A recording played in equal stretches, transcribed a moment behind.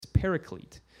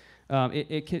paraclete.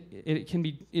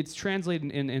 It's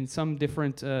translated in some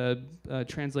different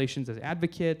translations as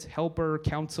advocate, helper,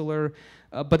 counselor,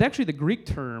 but actually the Greek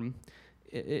term,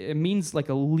 it means like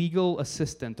a legal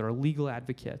assistant or a legal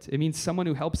advocate. It means someone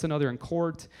who helps another in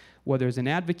court, whether it's an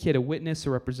advocate, a witness,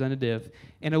 or representative.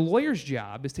 And a lawyer's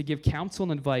job is to give counsel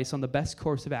and advice on the best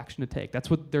course of action to take. That's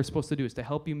what they're supposed to do, is to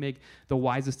help you make the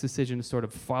wisest decision, to sort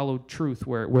of follow truth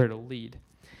where it'll lead.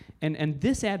 And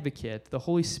this advocate, the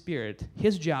Holy Spirit,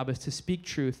 his job is to speak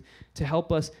truth, to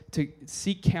help us to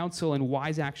seek counsel and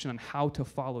wise action on how to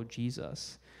follow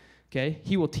Jesus. Okay?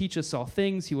 He will teach us all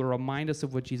things. He will remind us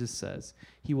of what Jesus says.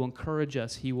 He will encourage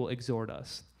us. He will exhort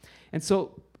us. And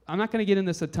so I'm not going to get into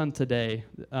this a ton today,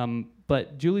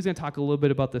 but Julie's going to talk a little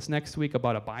bit about this next week,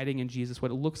 about abiding in Jesus,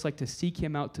 what it looks like to seek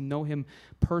him out, to know him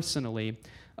personally.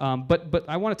 But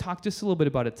I want to talk just a little bit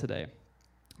about it today.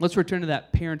 Let's return to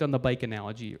that parent on the bike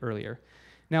analogy earlier.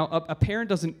 Now, a parent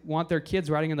doesn't want their kids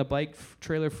riding on the bike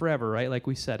trailer forever, right? Like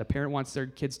we said, a parent wants their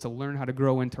kids to learn how to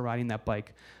grow into riding that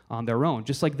bike on their own,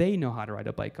 just like they know how to ride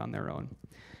a bike on their own.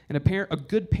 And a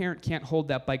good parent can't hold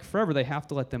that bike forever. They have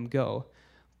to let them go.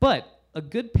 But a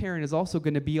good parent is also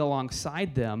going to be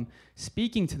alongside them,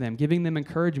 speaking to them, giving them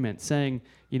encouragement, saying,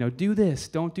 do this,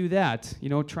 don't do that.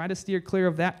 Try to steer clear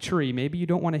of that tree. Maybe you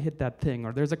don't want to hit that thing,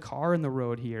 or there's a car in the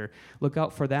road here. Look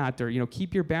out for that, or,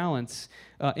 keep your balance,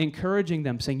 encouraging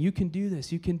them, saying, you can do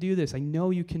this, you can do this. I know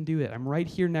you can do it. I'm right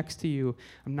here next to you.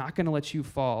 I'm not going to let you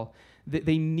fall.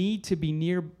 They need to be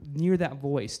near that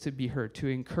voice to be heard, to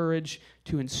encourage,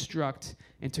 to instruct,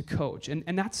 and to coach.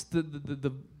 And that's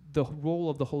the role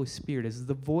of the Holy Spirit, is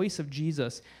the voice of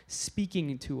Jesus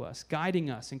speaking to us, guiding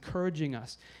us, encouraging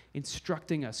us,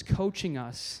 instructing us, coaching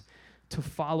us to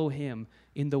follow him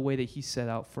in the way that he set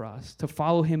out for us, to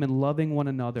follow him in loving one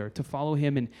another, to follow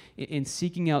him in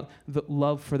seeking out the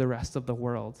love for the rest of the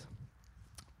world.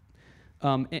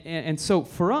 And so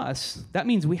for us, that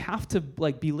means we have to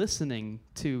be listening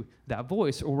to that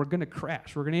voice, or we're going to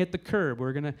crash. We're going to hit the curb.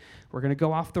 We're going to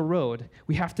go off the road.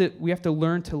 We have to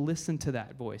learn to listen to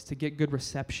that voice, to get good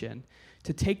reception,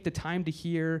 to take the time to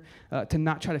hear, to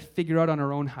not try to figure out on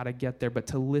our own how to get there, but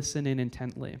to listen in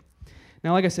intently.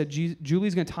 Now, like I said,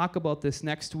 Julie's going to talk about this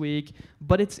next week,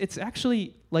 but it's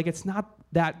actually, it's not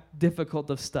that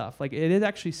difficult of stuff. It is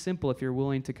actually simple if you're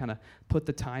willing to kind of put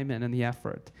the time in and the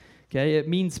effort. Okay, it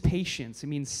means patience, it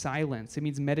means silence, it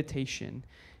means meditation,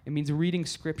 it means reading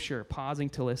scripture, pausing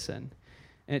to listen.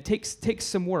 And it takes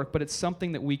some work, but it's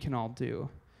something that we can all do.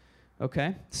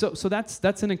 Okay? So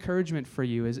that's an encouragement for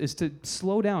you, is to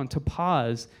slow down, to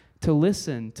pause, to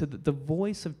listen to the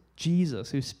voice of Jesus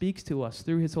who speaks to us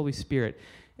through his Holy Spirit.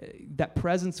 That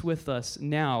presence with us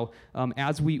now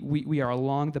as we are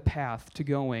along the path to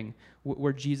going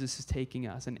where Jesus is taking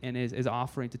us and is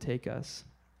offering to take us.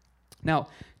 Now,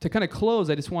 to kind of close,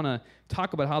 I just want to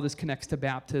talk about how this connects to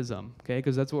baptism, okay?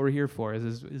 Because that's what we're here for,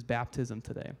 is baptism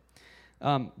today.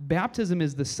 Baptism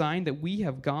is the sign that we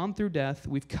have gone through death,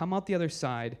 we've come out the other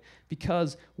side,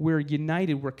 because we're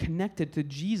united, we're connected to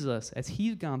Jesus as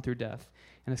he's gone through death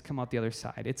and has come out the other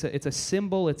side. It's a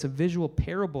symbol, it's a visual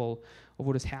parable of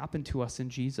what has happened to us in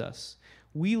Jesus.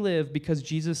 We live because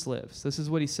Jesus lives. This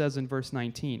is what he says in verse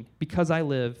 19. Because I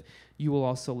live, you will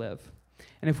also live.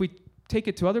 And if we take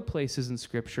it to other places in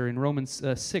Scripture, in Romans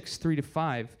 6,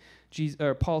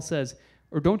 3-5, Paul says,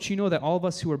 or don't you know that all of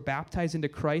us who were baptized into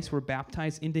Christ were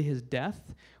baptized into his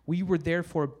death? We were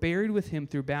therefore buried with him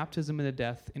through baptism into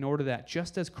death, in order that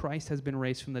just as Christ has been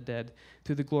raised from the dead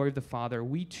through the glory of the Father,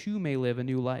 we too may live a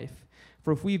new life.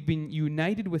 For if we've been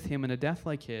united with him in a death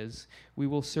like his, we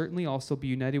will certainly also be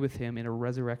united with him in a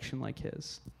resurrection like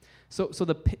his. So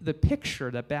the picture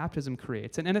that baptism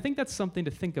creates, and I think that's something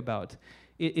to think about,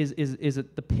 is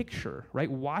it the picture,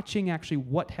 right? Watching actually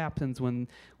what happens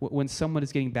when someone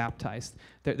is getting baptized.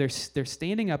 They're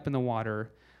standing up in the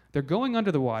water. They're going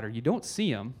under the water. You don't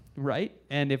see them, right?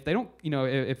 And if they don't,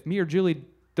 if me or Julie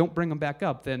don't bring them back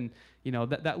up, then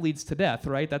that leads to death,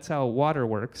 right? That's how water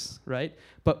works, right?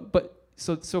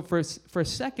 So for a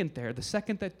second there, the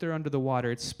second that they're under the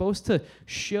water, it's supposed to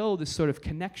show this sort of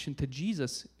connection to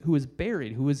Jesus, who is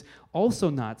buried, who is also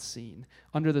not seen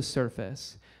under the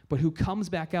surface, but who comes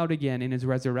back out again in his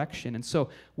resurrection. And so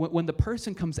when the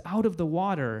person comes out of the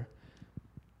water,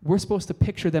 we're supposed to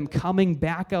picture them coming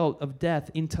back out of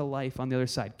death into life on the other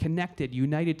side, connected,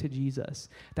 united to Jesus.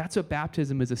 That's what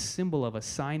baptism is a symbol of, a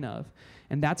sign of.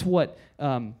 And that's what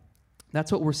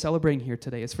we're celebrating here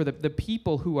today. Is for the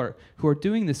people who are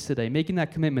doing this today, making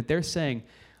that commitment. They're saying,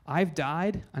 I've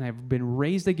died and I've been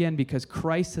raised again because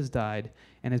Christ has died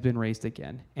and has been raised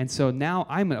again. And so now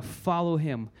I'm going to follow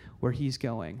him where he's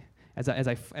going. as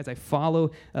I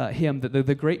follow him,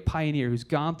 the great pioneer who's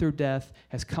gone through death,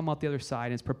 has come out the other side,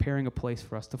 and is preparing a place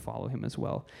for us to follow him as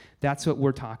well. That's what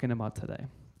we're talking about today.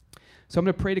 So I'm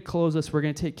going to pray to close this. We're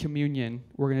going to take communion.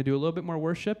 We're going to do a little bit more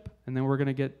worship, and then we're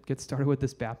going to get started with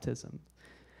this baptism.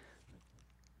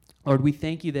 Lord, we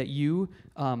thank you that you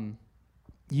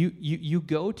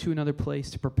go to another place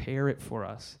to prepare it for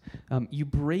us. You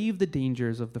brave the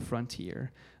dangers of the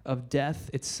frontier, of death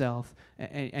itself,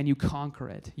 and you conquer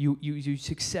it. You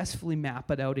successfully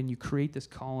map it out, and you create this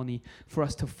colony for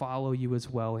us to follow you as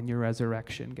well in your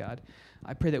resurrection, God.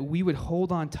 I pray that we would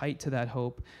hold on tight to that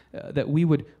hope, that we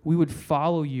would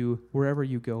follow you wherever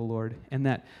you go, Lord, and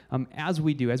that as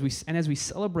we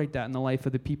celebrate that in the life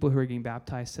of the people who are getting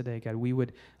baptized today, God, we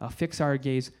would fix our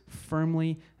gaze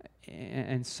firmly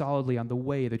and solidly on the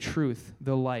way, the truth,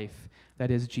 the life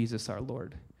that is Jesus our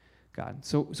Lord, God.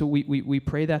 So we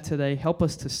pray that today. Help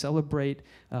us to celebrate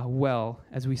well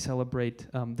as we celebrate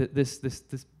this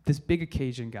big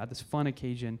occasion, God, this fun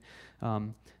occasion,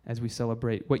 as we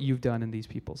celebrate what you've done in these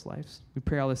people's lives. We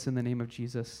pray all this in the name of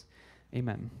Jesus.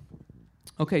 Amen.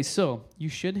 Okay, so you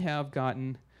should have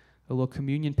gotten a little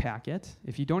communion packet.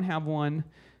 If you don't have one,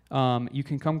 you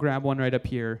can come grab one right up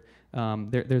here.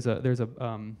 There's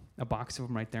a box of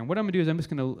them right there. And what I'm going to do is I'm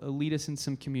just going to lead us in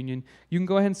some communion. You can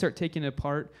go ahead and start taking it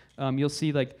apart. You'll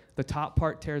see like the top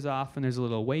part tears off, and there's a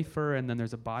little wafer, and then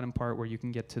there's a bottom part where you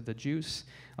can get to the juice.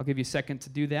 I'll give you a second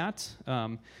to do that.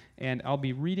 And I'll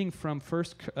be reading from 1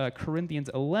 Corinthians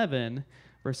 11,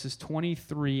 verses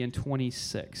 23 and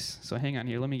 26. So hang on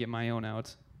here. Let me get my own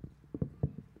out.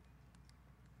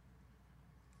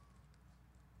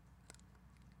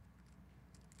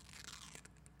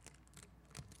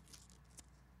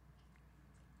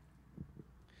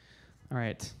 All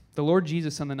right. The Lord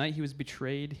Jesus, on the night he was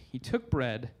betrayed, he took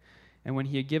bread, and when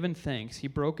he had given thanks, he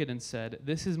broke it and said,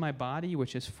 "This is my body,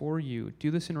 which is for you.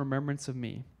 Do this in remembrance of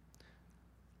me."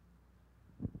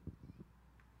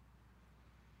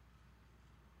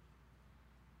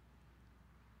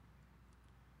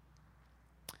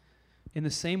 In the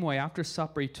same way, after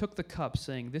supper, he took the cup,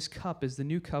 saying, "This cup is the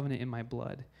new covenant in my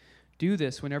blood. Do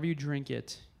this whenever you drink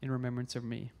it in remembrance of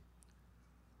me."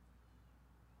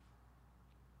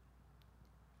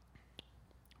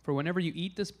 For whenever you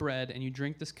eat this bread and you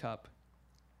drink this cup,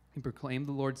 you proclaim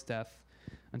the Lord's death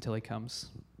until he comes.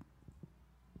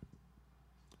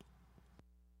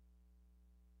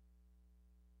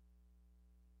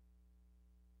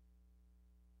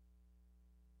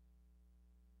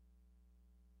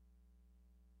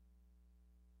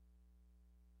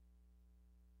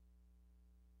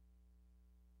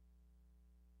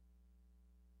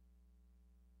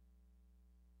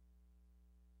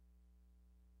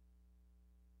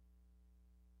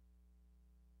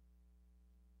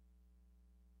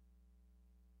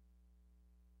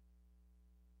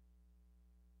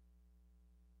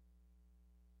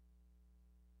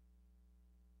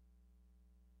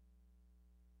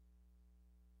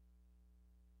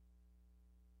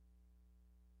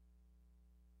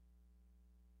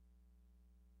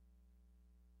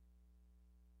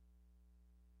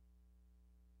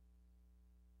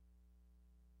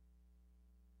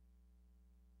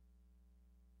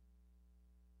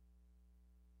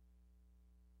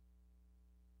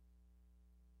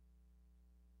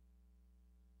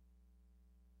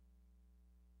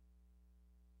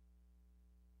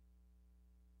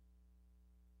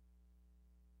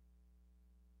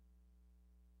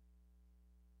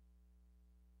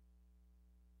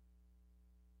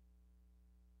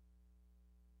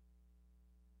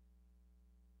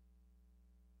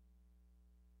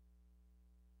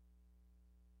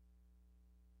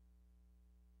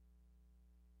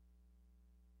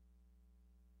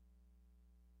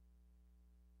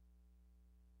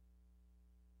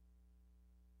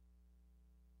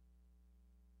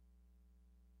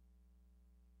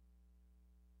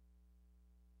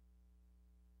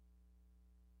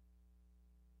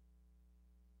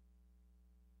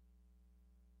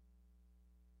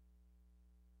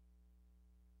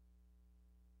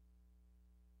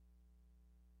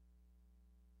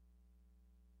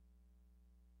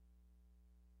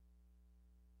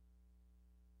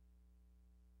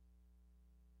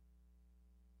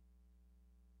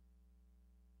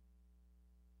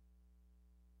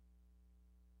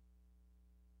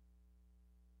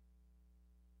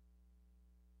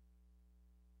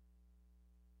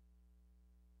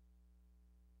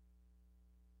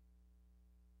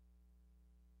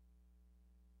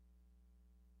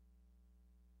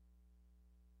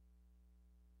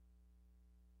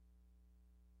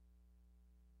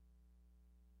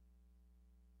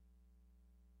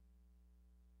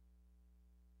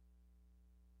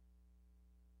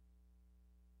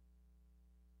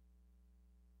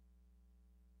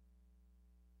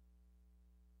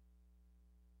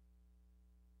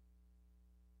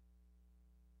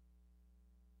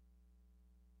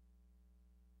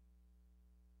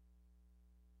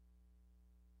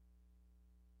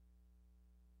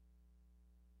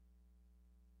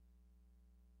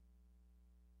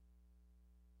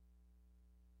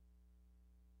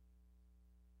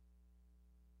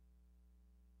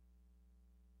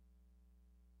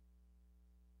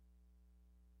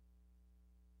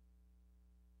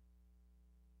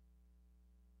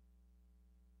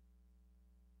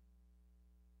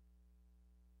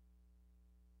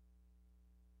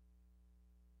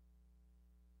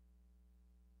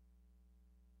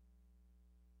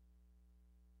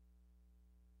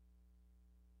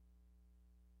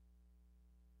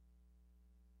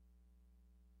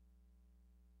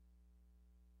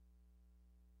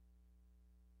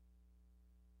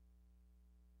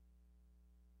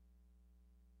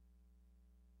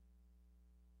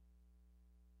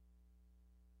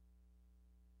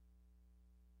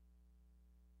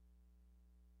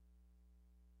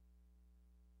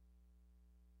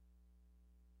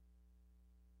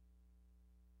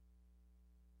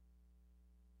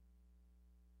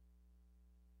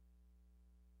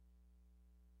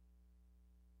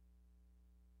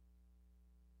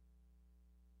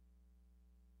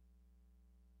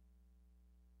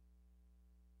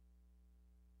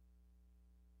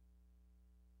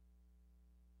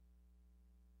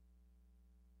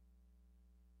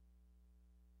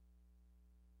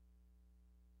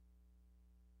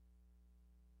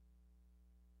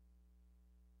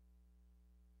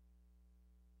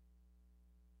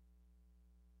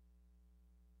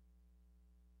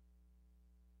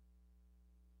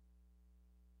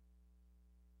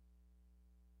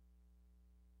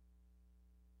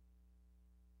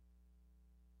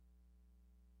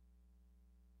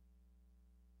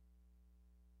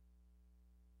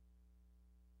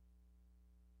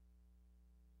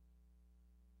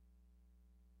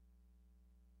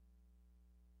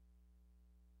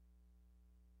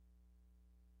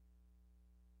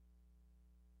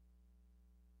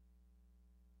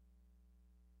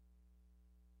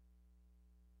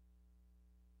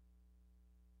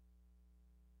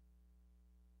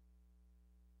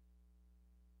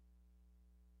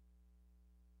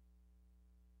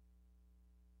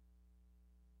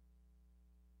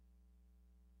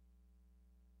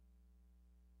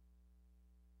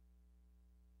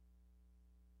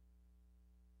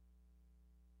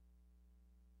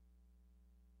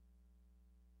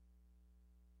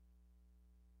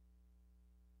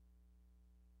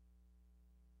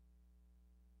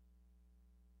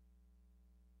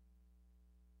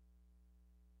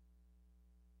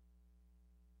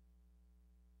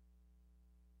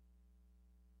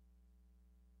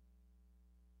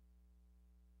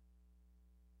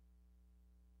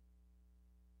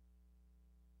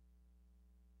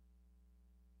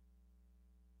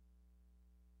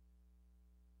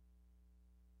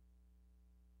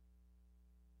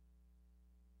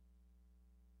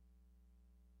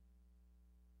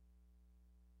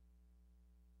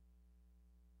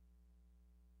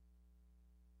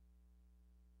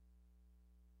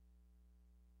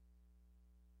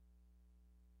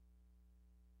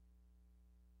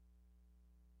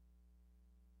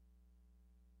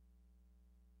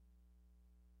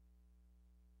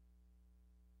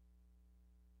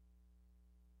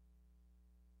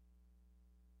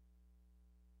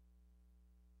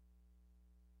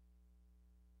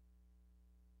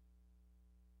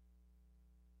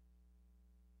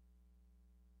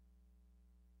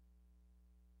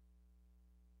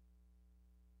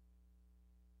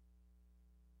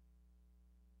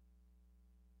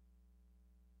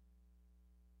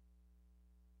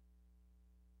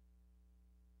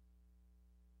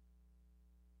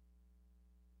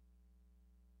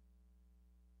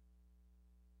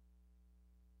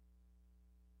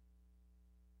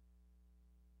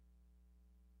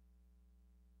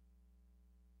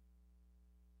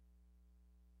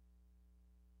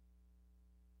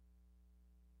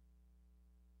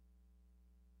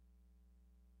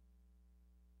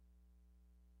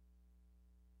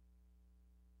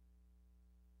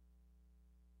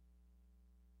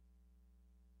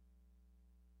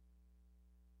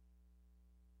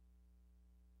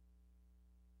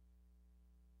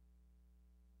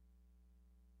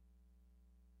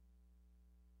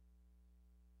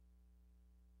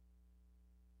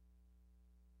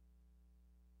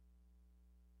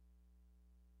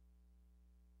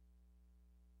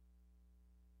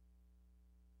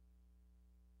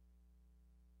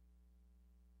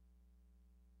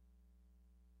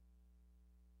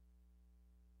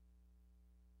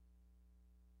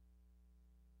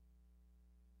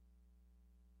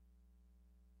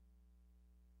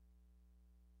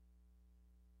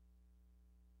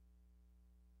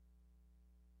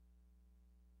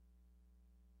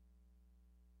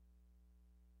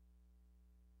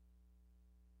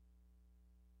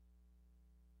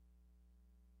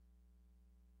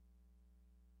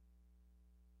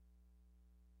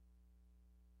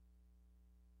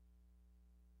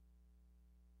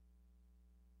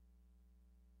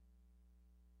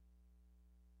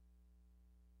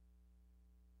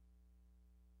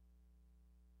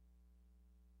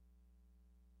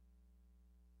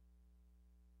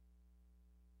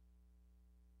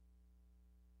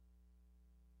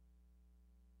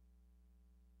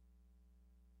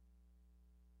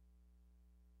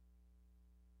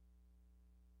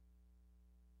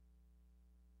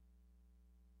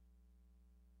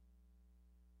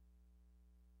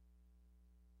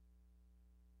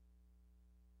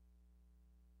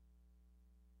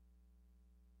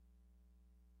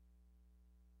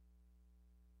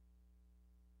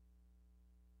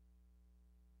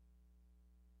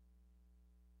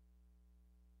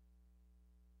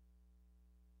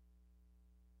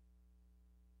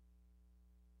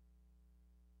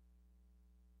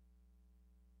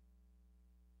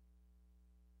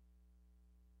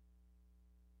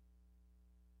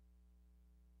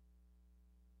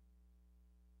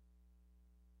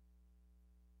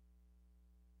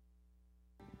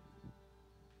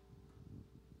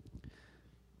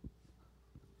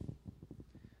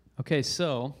 Okay,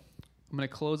 so I'm going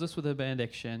to close this with a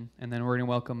benediction, and then we're going to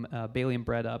welcome Bailey and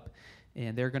Brett up,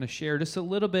 and they're going to share just a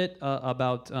little bit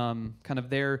about kind of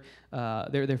their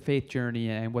faith journey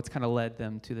and what's kind of led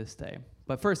them to this day.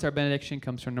 But first, our benediction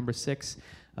comes from number 6,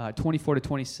 24 to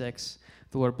 26.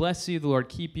 The Lord bless you, the Lord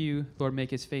keep you, the Lord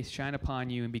make his face shine upon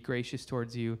you and be gracious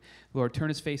towards you. The Lord turn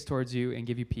his face towards you and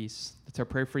give you peace. That's our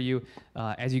prayer for you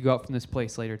as you go out from this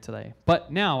place later today.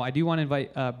 But now, I do want to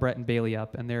invite Brett and Bailey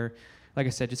up, and they're, like I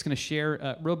said, just going to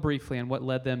share real briefly on what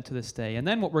led them to this day. And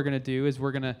then what we're going to do is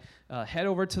we're going to head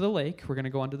over to the lake. We're going to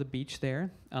go onto the beach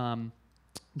there.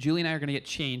 Julie and I are going to get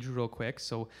changed real quick,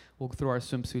 so we'll throw our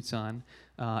swimsuits on,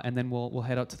 and then we'll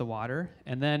head out to the water.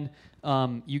 And then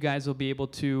you guys will be able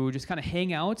to just kind of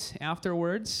hang out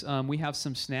afterwards. We have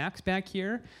some snacks back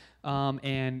here,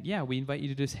 and yeah, we invite you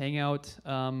to just hang out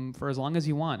for as long as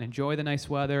you want. Enjoy the nice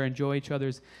weather, enjoy each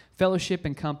other's fellowship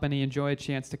and company, enjoy a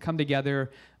chance to come together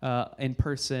in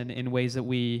person in ways that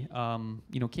we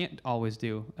can't always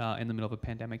do in the middle of a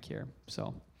pandemic here.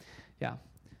 So, yeah.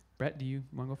 Brett, do you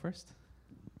want to go first?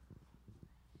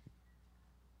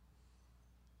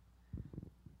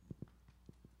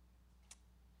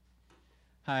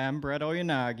 Hi, I'm Brett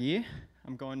Oyanagi.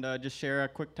 I'm going to just share a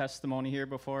quick testimony here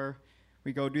before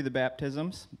we go do the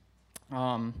baptisms.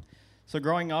 So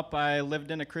growing up, I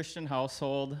lived in a Christian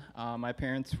household. My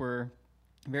parents were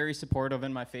very supportive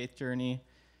in my faith journey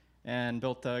and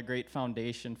built a great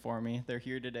foundation for me. They're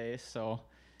here today, so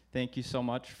thank you so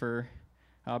much for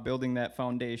building that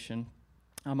foundation.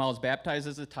 I was baptized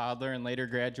as a toddler and later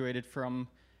graduated from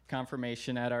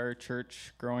confirmation at our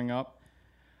church growing up.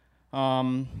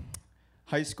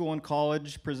 High school and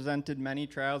college presented many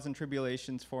trials and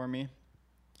tribulations for me.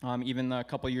 Even a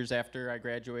couple years after I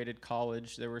graduated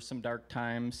college, there were some dark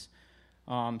times.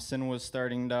 Sin was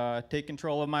starting to take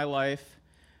control of my life,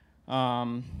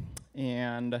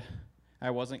 and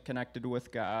I wasn't connected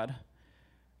with God.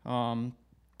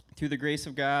 Through the grace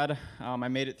of God, I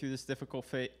made it through this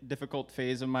difficult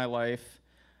phase of my life,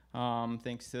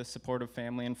 thanks to the support of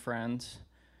family and friends.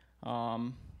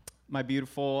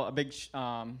 A big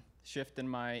shift in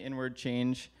my inward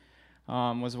change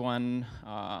was when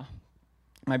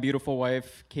my beautiful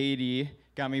wife, Katie,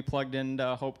 got me plugged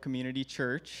into Hope Community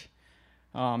Church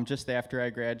just after I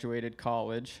graduated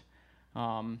college.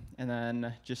 And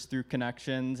then just through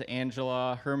connections,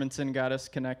 Angela Hermanson got us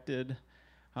connected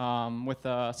with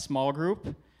a small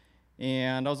group.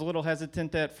 And I was a little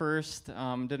hesitant at first,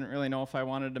 didn't really know if I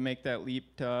wanted to make that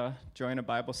leap to join a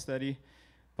Bible study,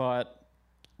 but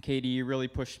Katie really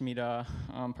pushed me to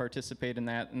participate in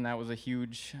that, and that was a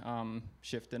huge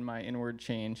shift in my inward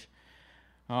change.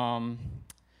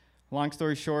 Long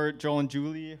story short, Joel and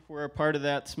Julie were a part of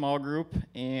that small group,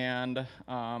 and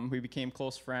we became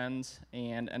close friends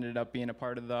and ended up being a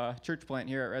part of the church plant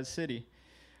here at Res City.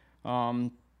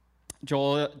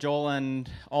 Joel and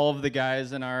all of the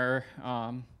guys in our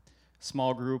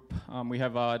small group, we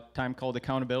have a time called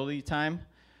accountability time,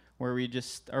 where we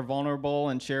just are vulnerable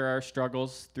and share our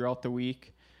struggles throughout the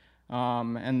week.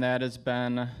 And that has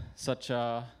been such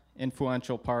a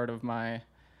influential part of my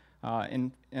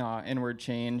inward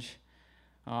change,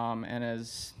 and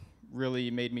has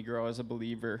really made me grow as a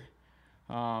believer.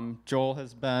 Joel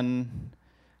has been,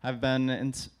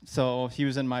 so he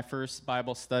was in my first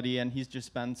Bible study, and he's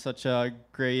just been such a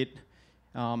great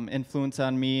influence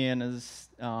on me, and has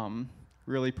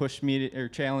really pushed me or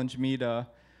challenged me to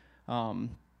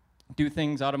do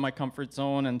things out of my comfort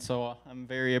zone, and so I'm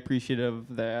very appreciative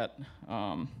of that.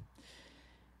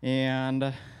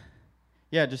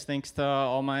 Just thanks to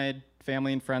all my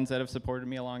family and friends that have supported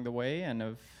me along the way and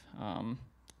have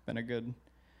been a good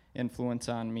influence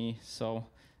on me. So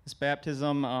this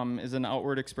baptism is an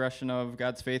outward expression of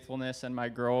God's faithfulness and my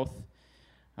growth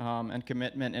and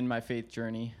commitment in my faith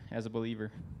journey as a believer.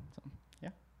 So, yeah.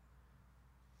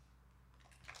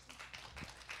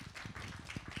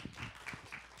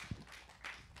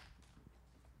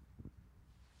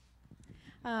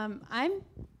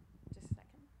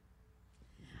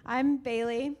 I'm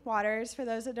Bailey Waters, for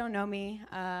those that don't know me.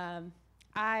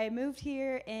 I moved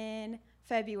here in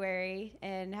February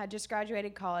and had just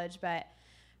graduated college, but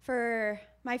for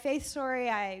my faith story,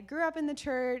 I grew up in the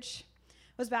church,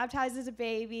 was baptized as a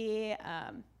baby,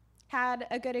 had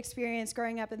a good experience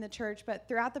growing up in the church, but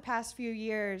throughout the past few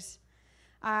years,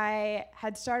 I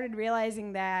had started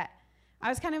realizing that I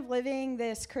was kind of living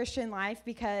this Christian life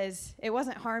because it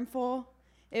wasn't harmful.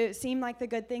 It seemed like the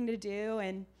good thing to do,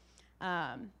 and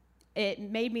it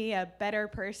made me a better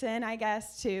person, I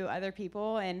guess, to other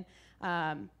people. And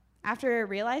after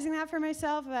realizing that for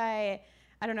myself, I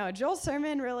don't know, Joel's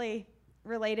sermon really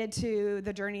related to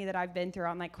the journey that I've been through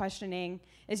on like questioning,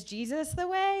 is Jesus the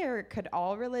way, or could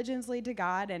all religions lead to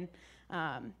God? And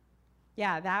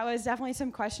yeah, that was definitely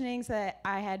some questionings that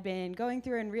I had been going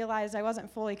through and realized I wasn't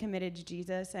fully committed to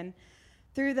Jesus. And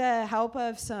through the help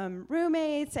of some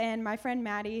roommates and my friend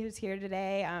Maddie, who's here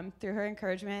today, through her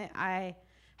encouragement, I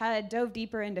had dove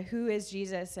deeper into who is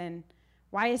Jesus and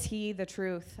why is he the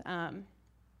truth.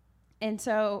 And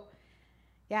so,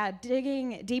 yeah,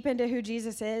 digging deep into who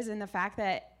Jesus is and the fact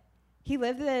that he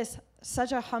lived this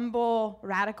such a humble,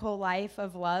 radical life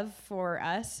of love for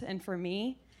us and for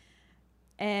me,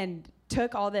 and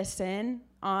took all this sin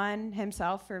on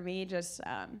himself for me, just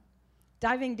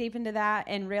diving deep into that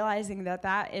and realizing that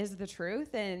that is the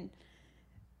truth and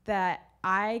that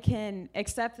I can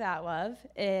accept that love.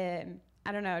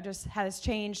 I don't know, just has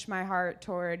changed my heart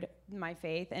toward my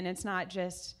faith. And it's not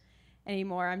just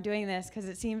anymore, I'm doing this because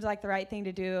it seems like the right thing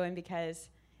to do and because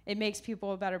it makes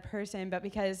people a better person, but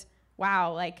because,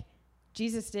 wow, like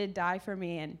Jesus did die for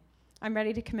me and I'm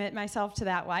ready to commit myself to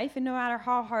that life. And no matter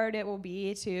how hard it will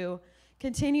be to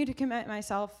continue to commit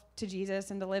myself to Jesus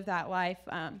and to live that life,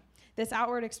 this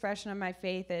outward expression of my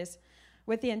faith is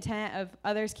with the intent of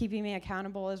others keeping me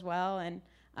accountable as well, and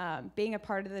being a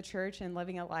part of the church and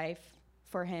living a life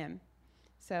for him.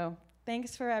 So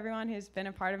thanks for everyone who's been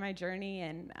a part of my journey.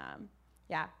 And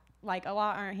yeah, like a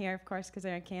lot aren't here, of course, because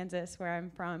they're in Kansas, where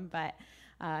I'm from, but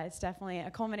it's definitely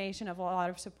a culmination of a lot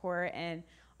of support and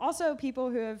also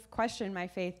people who have questioned my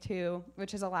faith too,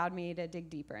 which has allowed me to dig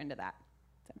deeper into that.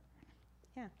 So,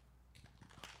 yeah.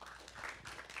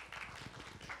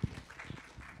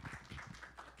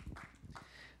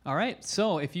 All right,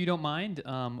 so if you don't mind,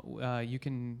 you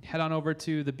can head on over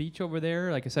to the beach over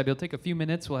there. Like I said, it'll take a few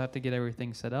minutes. We'll have to get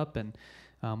everything set up, and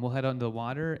we'll head on to the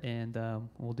water, and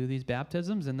we'll do these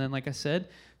baptisms. And then, like I said,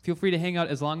 feel free to hang out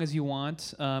as long as you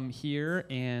want here,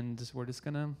 and we're just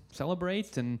going to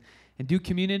celebrate and do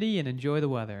community and enjoy the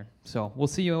weather. So we'll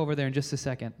see you over there in just a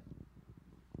second.